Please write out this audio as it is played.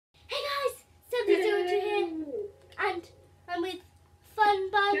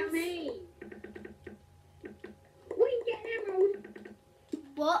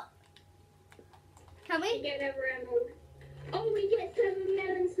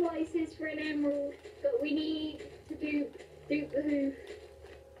emerald, but we need to do the hoof.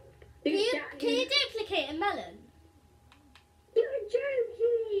 Can you duplicate a melon? You're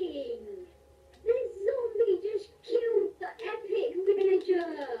joking! This zombie just killed the epic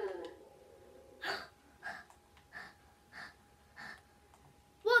villager!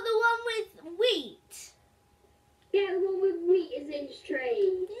 What, the one with wheat? Yeah, the one with wheat is in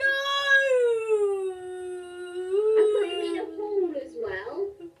trade. No! I put him in a hole as well.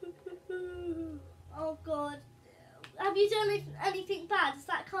 Oh God. Have you done anything bad? Is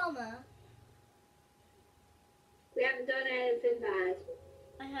that karma? We haven't done anything bad.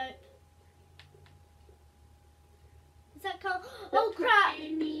 I hope. Is that karma? Oh crap!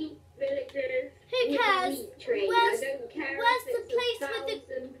 Any villagers? Who cares? Where's the place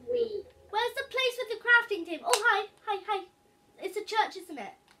Where's the place with the crafting table? Oh hi. It's a church, isn't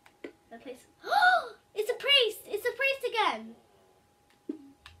it? No place. Oh, it's a priest. It's a priest again.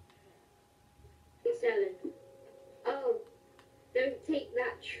 He's selling. Oh, don't take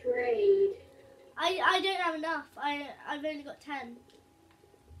that trade. I don't have enough. I've only got 10.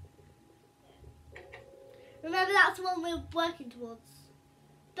 Remember, that's the one we're working towards.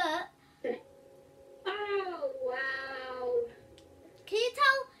 But oh wow! can you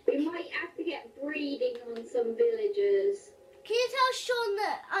tell? We might have to get breeding on some villagers. Can you tell Sean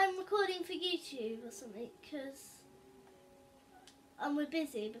that I'm recording for YouTube or something? Because we're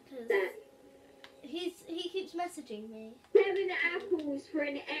busy because he keeps messaging me. 7 apples for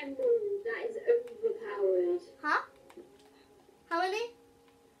an emerald. That is overpowered. Huh? How many?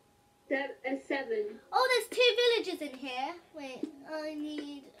 7. Oh, there's 2 villagers in here. Wait, I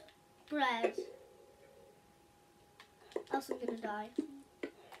need bread. Else I'm gonna die.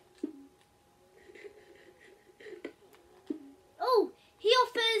 Oh, he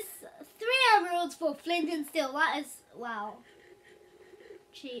offers 3 emeralds for flint and steel. That is, wow.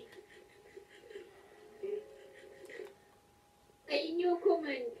 Cheap. In your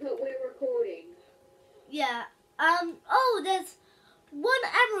comment, put we're recording. Yeah. Oh, there's 1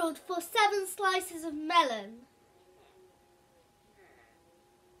 emerald for 7 slices of melon.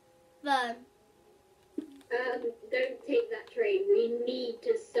 Vern. Don't take that trade. We need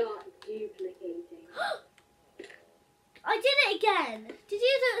to start duplicating. I did it again. Did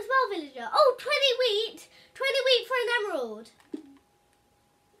you do it as well, villager? Oh, 20 wheat. 20 wheat for an emerald.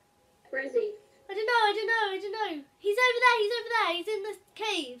 Where is he? I don't know. He's over there. He's in the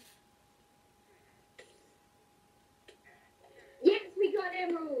cave. Yes, we got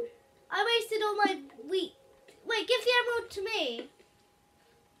emerald. I wasted all my wheat. Wait, give the emerald to me.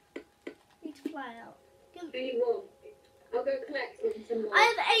 Need to fly out. Only 1. I'll go collect some more. I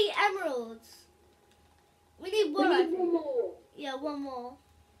have 8 emeralds. We need 1. We need 1 more. Yeah, 1 more.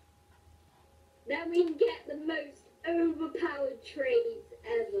 Then we can get the most overpowered trades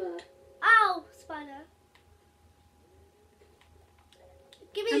ever. Ow, spider.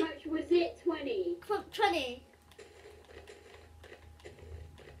 Give me. How much was it? 20. 20.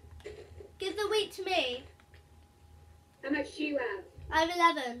 Give the wheat to me. How much do you have? I have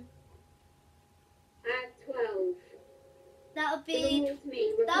 11. I have 12. That'll be.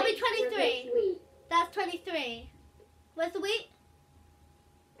 Me. That'll be 23. That's 23. Where's the wheat?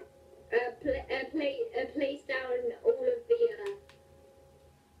 Place down all of the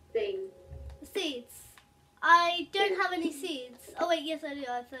thing. The seeds. I don't have any seeds. Oh wait, yes I do.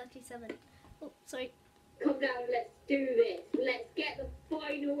 I have 37. Oh, sorry. Come down. Let's do this. Let's get the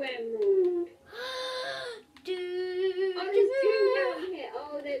final emerald. Oh, there's 2 down here.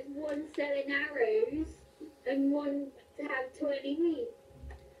 Oh, there's 1 selling arrows and 1 to have 20 wheat.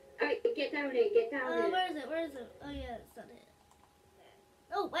 Alright, get down here. Get down here. Where is it? Oh yeah, it's done it.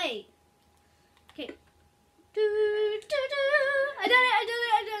 Oh wait. Okay. I done it.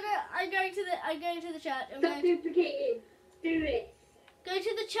 I'm going to the church. Stop duplicating. Do this. Go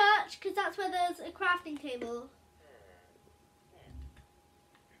to the church because that's where there's a crafting table.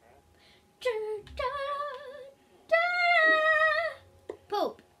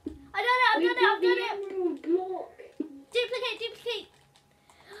 Poop. I've done it. Duplicate.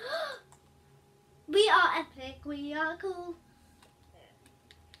 We are epic. We are cool.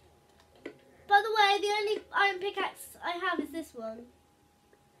 By the way, the only iron pickaxe I have is this one.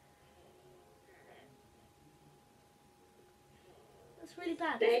 That's really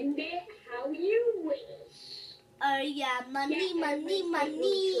bad. Spend it how you wish. Oh yeah, money.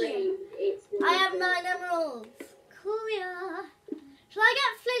 It's I have 9 emeralds. Cool, yeah. Shall I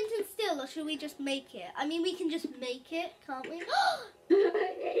get flint and steel or should we just make it? I mean, we can just make it, can't we? Wait,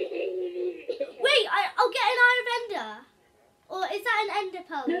 I'll get an iron ender. Or is that an ender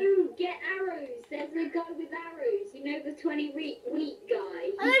pearl? No, get arrows. There's a guy with arrows. You know the 20 wheat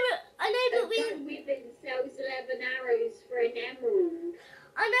guy. I know, but we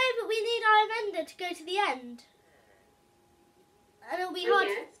go to the end. And it'll be I hard.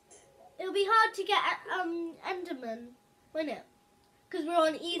 guess. It'll be hard to get Enderman, won't it? Because we're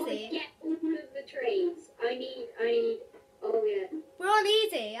on I easy. get all of the trades. I need. Oh yeah. We're on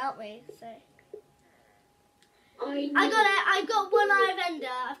easy, aren't we? So I got it. I've got one eye of Ender.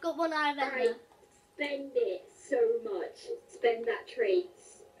 I've got one eye of Ender. Right. Spend it so much. Spend that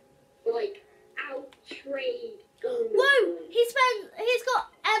trades. Like out trade. Whoa! He's got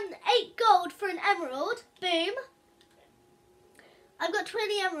 8 gold for an emerald. Boom. I've got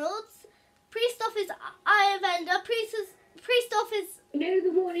 20 emeralds. Priest off his eye of Ender. Priest off his. You know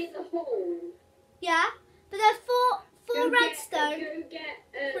the one in the hole. Yeah, but there's four redstone. Go get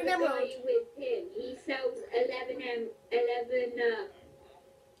for an the emerald. guy with him. He sells 11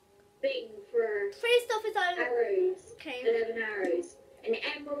 thing for Priest off his eye. arrows. Okay. 11 arrows. An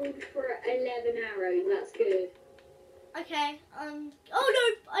emerald for 11 arrows. That's good. Okay. Oh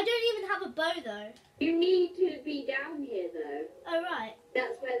no, I don't even have a bow though. You need to be down here though. Oh right.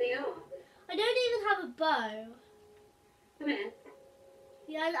 That's where they are. I don't even have a bow. Come here.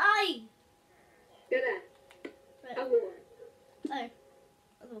 Yeah, and I. Go there. Right. I want.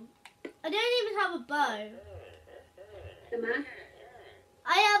 Oh. I don't even have a bow. Come on.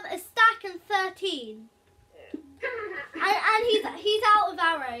 I have a stack and 13. And he's out of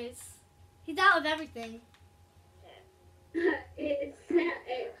arrows. He's out of everything. Get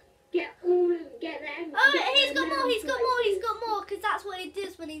them. Oh, he's got more, because that's what he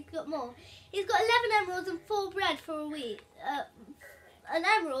does when he's got more. He's got 11 emeralds and 4 bread for a week. An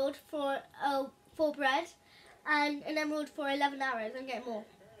emerald for 4 bread, and an emerald for 11 arrows. I'm getting more.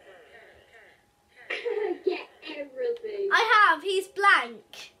 Get everything. I have, he's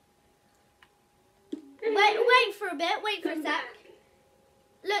blank. Wait for a bit, wait for a Come sec. back.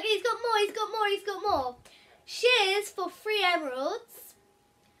 Look, he's got more. Shears for 3 emeralds.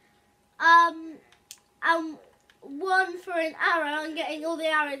 And 1 for an arrow. I'm getting all the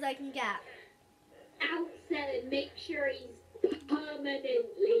arrows I can get. Outselling, make sure he's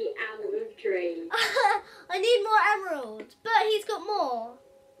permanently out of trade. I need more emeralds, but he's got more.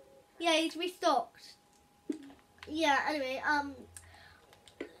 Yeah, he's restocked. Yeah, anyway,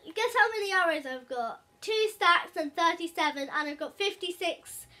 guess how many arrows I've got? 2 stacks and 37, and I've got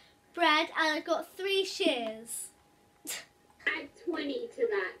 56 bread, and I've got 3 shears. Add 20 to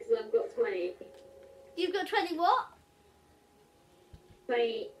that, because I've got 20. You've got 20 what?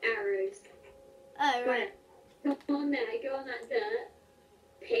 20 arrows. Oh, right. Come on there, go on that dirt.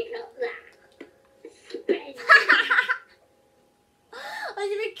 Pick up that. Spend it. I'm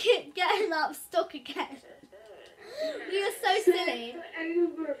gonna keep getting up stuck again. You're so silly.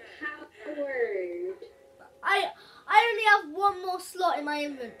 Overpowered. I only have 1 more slot in my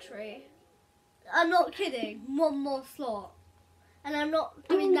inventory. I'm not kidding. 1 more slot. And I'm not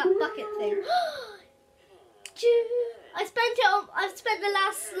doing that bucket thing. I've spent the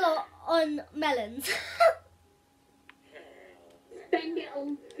last slot on melons. Spend it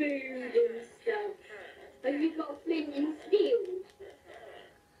on food and stuff. Have you got flint and steel?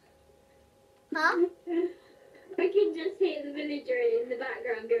 Huh? I can just hear the villager in the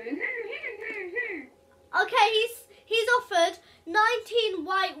background going. Okay, he's offered 19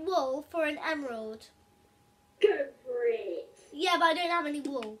 white wool for an emerald. Go for it. Yeah, but I don't have any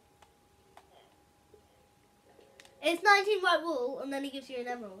wool. It's 19 white wool, and then he gives you an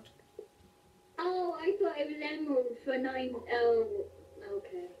emerald. Oh, I thought it was emerald for 9. Oh,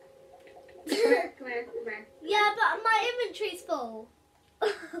 okay. Come here. Yeah, but my inventory's full.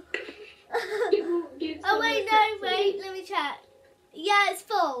 Give Oh wait, no, wait, let me check. Yeah, it's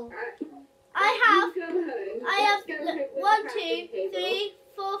full. I have look, 1, 2, 3,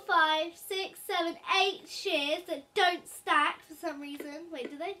 4, 5, 6, 7, 8 shears that don't stack for some reason. Wait,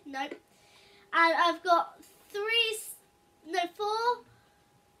 do they? Nope. And I've got 4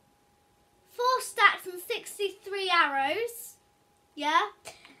 stacks and 63 arrows. Yeah.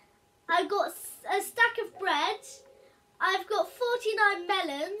 I've got a stack of bread. I've got 49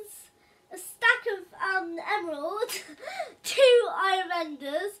 melons. A stack of emerald. 2 iron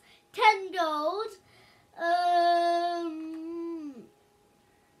enders. 10 gold.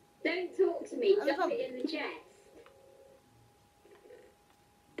 Don't talk to me. Dump it in the chest.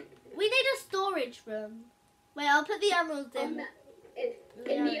 We need a storage room. Wait, I'll put the emeralds in.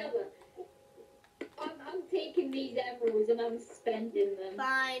 In the other. I'm taking these emeralds and I'm spending them.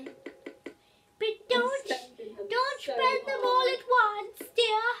 Fine. But don't so spend them all at once,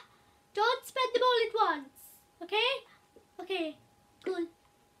 dear. Don't spend them all at once. Okay? Okay. Cool.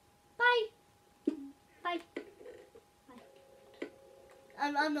 Bye. Bye. Bye.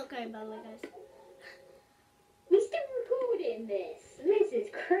 I'm not going by the way, guys. We're still recording this. This is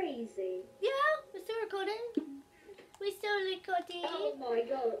crazy. Yeah, we're still recording. We're still recording. Oh my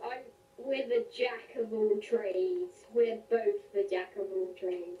god, we're the jack of all trades. We're both the jack of all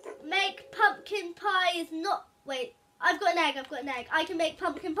trades. Make pumpkin pie is not... Wait, I've got an egg. I can make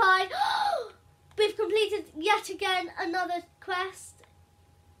pumpkin pie. We've completed yet again another quest.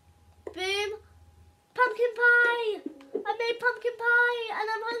 Boom. Pumpkin pie. I made pumpkin pie and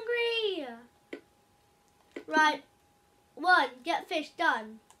I'm hungry. Right. 1. Get fish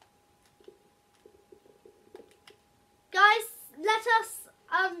done. Guys, let us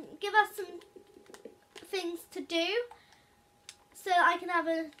give us some things to do so I can have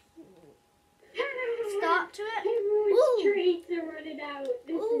a start to it. Everyone's treats are running out.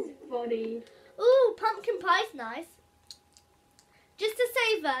 This is funny. Ooh, pumpkin pie's nice. Just to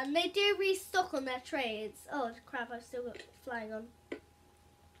say then, they do restock on their trades. Oh crap, I've still got flying on.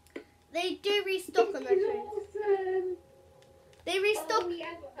 They do restock on their trades. Awesome. They restock. Oh, we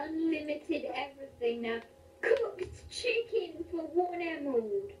have unlimited everything now. Cooked chicken for 1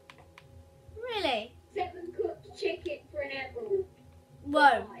 emerald. Really? 7 cooked chicken for an emerald.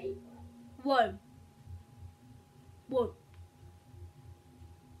 Whoa. Why? Whoa. Whoa.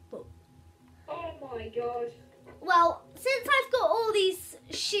 Oh my gosh. Well, since I've got all these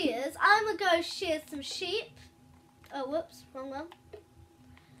shears, I'm going to go shear some sheep. Oh, whoops, wrong one.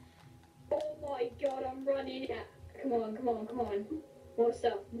 Oh my god, I'm running out. Come on. More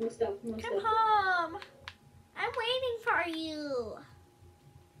stuff. Come home. I'm waiting for you.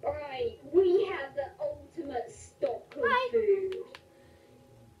 Alright, we have the ultimate stock of food.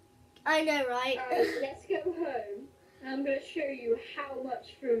 I know, right? Alright, let's go home. I'm going to show you how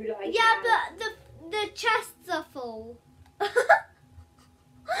much food I have. Yeah, but the chests are full. I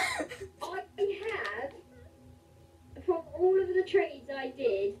have, from all of the trades I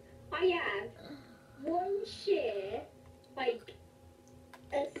did, I have 1 shear, like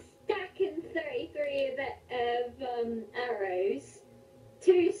a stack and 33 of arrows,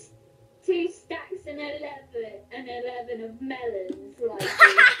 two stacks and 11 of melons, like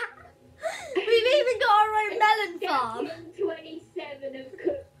We've even got our own melon farm. stack and 27 of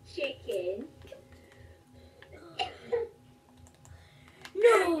cooked chicken.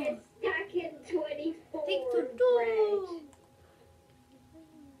 No. And a stack and 24 Think of to bread. do.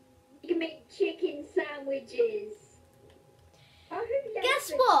 You can make chicken sandwiches. I hope you left Guess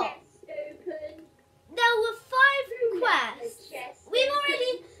the what? chest open. There were 5 Who left the quests. chest We've open?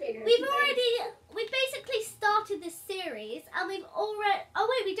 basically started this series, and we've already. Oh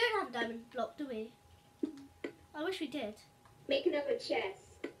wait, we don't have a diamond block, do we? I wish we did. Make another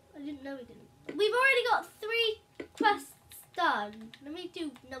chest. I didn't know we didn't. We've already got 3 quests done. Let me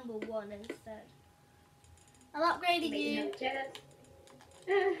do number 1 instead. I'm upgrading Make you. another chest.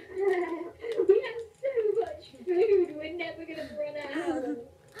 We have so much food. We're never gonna run out.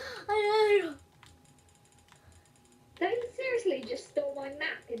 I know. They seriously just stole my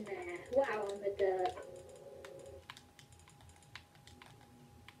map in there. Wow, on the dirt.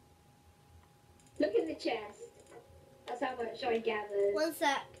 Look in the chest. That's how much I gathered. 1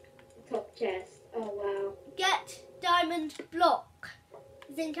 sec. The top chest. Oh wow. Get diamond block.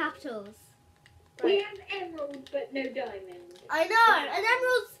 It's in capitals. We have emerald, but no diamond. I know. And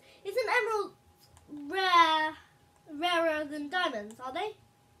emeralds isn't emerald rarer than diamonds, are they?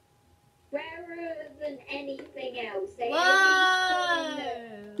 Rarer than anything else. They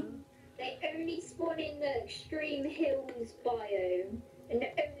only spawn in the extreme hills biome, and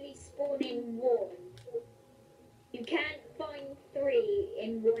they only spawn in 1. You can't find 3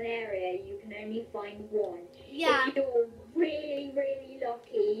 in 1 area. You can only find 1. Yeah. If you're really, really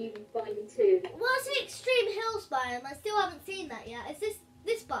lucky, you can find 2. What's the extreme hills biome? I still haven't seen that yet. Is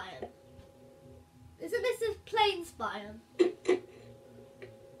this biome? Isn't this a plains biome?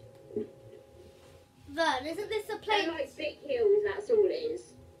 Vern, isn't this a They're plains? like big hills. That's all it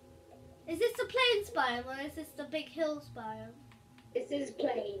is. Is this the plains biome or is this the big hills biome? This is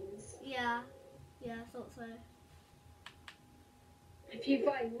plains. Yeah. Yeah, I thought so. If you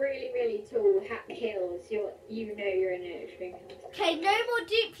find really, really tall hills, you know you're in an extreme hills. Okay, no more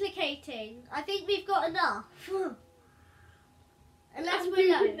duplicating. I think we've got enough. Unless I'm we're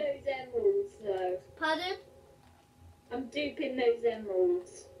duping alone. those emeralds, though. Pardon? I'm duping those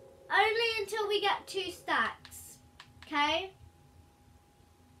emeralds. Only until we get 2 stacks. Okay?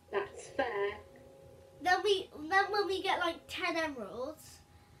 That's fair. Then when we get like 10 emeralds,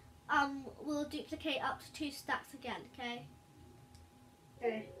 we'll duplicate up to 2 stacks again, okay?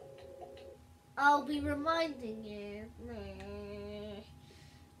 Okay. I'll be reminding you. Meh.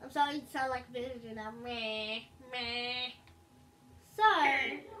 I'm starting to sound like a villager now. Meh, meh. So,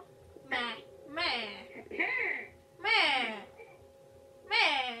 meh, meh, meh,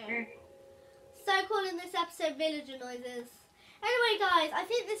 meh. So episode villager noises. Anyway, guys, I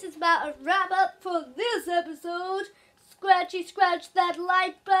think this is about a wrap up for this episode. Scratch that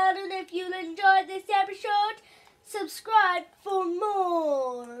like button if you enjoyed this episode. Subscribe for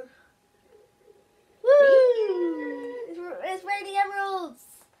more. Woo! It's raining emeralds.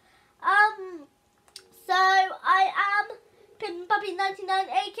 So I am PimpinPuppy99,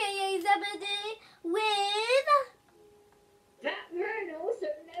 aka Zebedee, with That Vern, also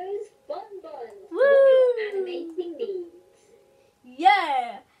known as FunBunzz. Woo! Animating needs.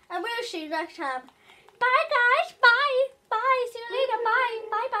 yeah, and we'll see you next time. Bye, guys. Bye. Bye. See you later. Bye.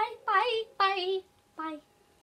 Bye. Bye. Bye. Bye.